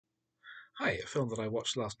Hi, a film that I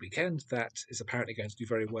watched last weekend that is apparently going to do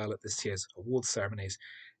very well at this year's awards ceremonies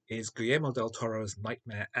is Guillermo del Toro's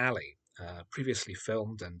Nightmare Alley. Previously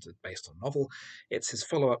filmed and based on a novel, it's his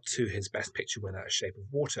follow up to his Best Picture winner, A Shape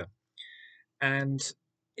of Water. And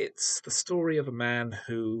it's the story of a man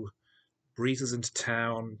who breezes into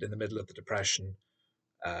town in the middle of the Depression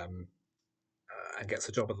um, and gets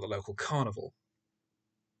a job at the local carnival.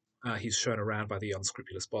 He's shown around by the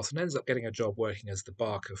unscrupulous boss and ends up getting a job working as the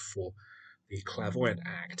barker for the clairvoyant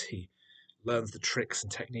act. He learns the tricks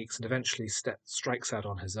and techniques and eventually strikes out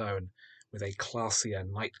on his own with a classier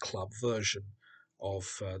nightclub version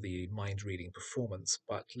of the mind reading performance,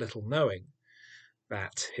 but little knowing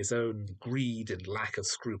that his own greed and lack of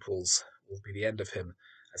scruples will be the end of him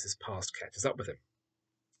as his past catches up with him.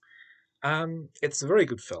 It's a very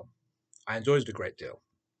good film. I enjoyed it a great deal,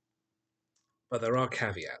 but there are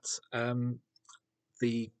caveats.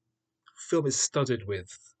 The film is studded with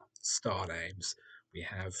star names. We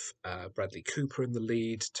have Bradley Cooper in the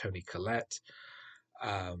lead, Toni Collette,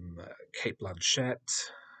 um, Cate Blanchett,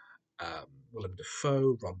 Willem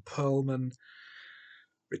Dafoe, Ron Perlman,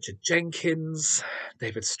 Richard Jenkins,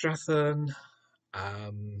 David Strathairn.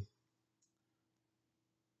 Um,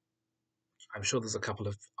 I'm sure there's a couple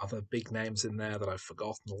of other big names in there that I've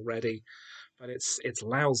forgotten already, but it's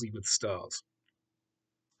lousy with stars,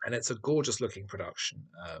 and it's a gorgeous looking production.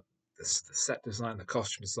 The set design, the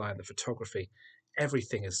costume design, the photography,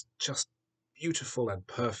 everything is just beautiful and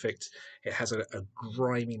perfect. It has a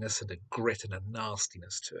griminess and a grit and a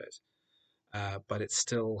nastiness to it, but it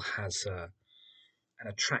still has an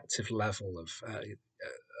attractive level of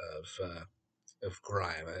of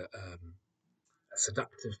grime, a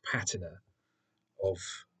seductive patina of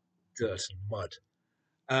dirt and mud.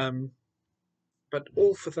 Um, but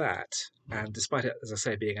all for that, and despite it, as I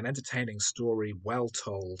say, being an entertaining story, well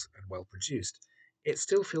told and well produced, it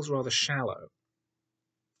still feels rather shallow.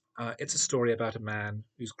 It's a story about a man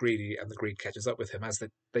who's greedy, and the greed catches up with him, as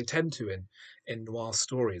they tend to in noir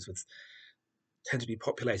stories, with tend to be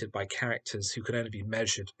populated by characters who can only be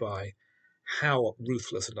measured by how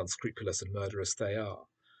ruthless and unscrupulous and murderous they are.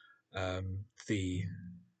 The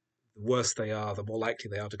worse they are, the more likely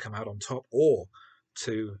they are to come out on top or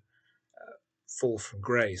to fall from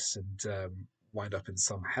grace and wind up in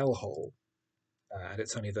some hellhole. And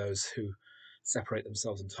it's only those who separate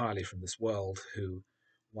themselves entirely from this world who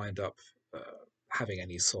wind up having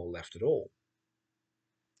any soul left at all.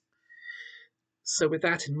 So, with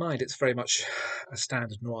that in mind, it's very much a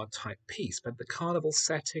standard noir type piece, but the carnival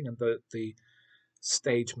setting and the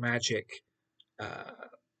stage magic uh,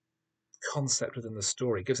 concept within the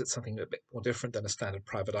story gives it something a bit more different than a standard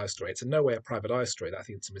private eye story. It's in no way a private eye story. I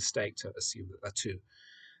think it's a mistake to assume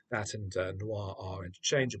that and noir are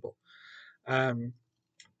interchangeable. Um,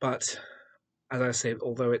 but as I say,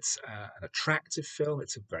 although it's an attractive film,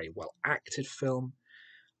 it's a very well acted film.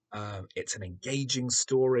 It's an engaging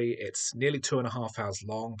story. It's nearly 2.5 hours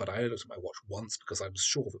long, but I only looked at my watch once because I was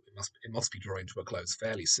sure that it must be drawing to a close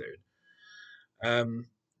fairly soon. Um,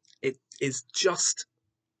 it is just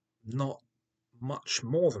not much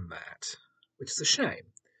more than that, which is a shame.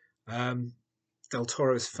 Um, Del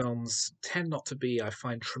Toro's films tend not to be, I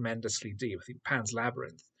find, tremendously deep. I think Pan's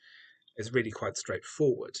Labyrinth is really quite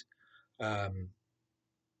straightforward. Um,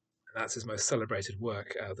 and that's his most celebrated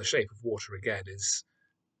work. The Shape of Water, again, is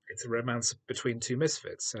it's a romance between two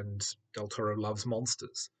misfits, and Del Toro loves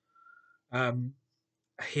monsters. Um,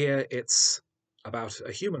 Here, it's about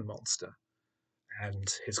a human monster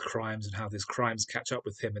and his crimes and how these crimes catch up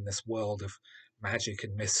with him in this world of magic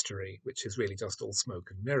and mystery, which is really just all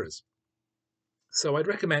smoke and mirrors. So I'd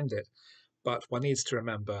recommend it, but one needs to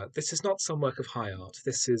remember this is not some work of high art.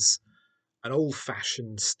 This is an old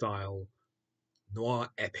fashioned style noir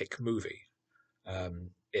epic movie.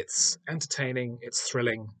 It's entertaining, it's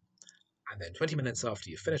thrilling, and then 20 minutes after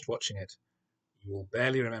you've finished watching it, you will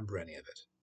barely remember any of it.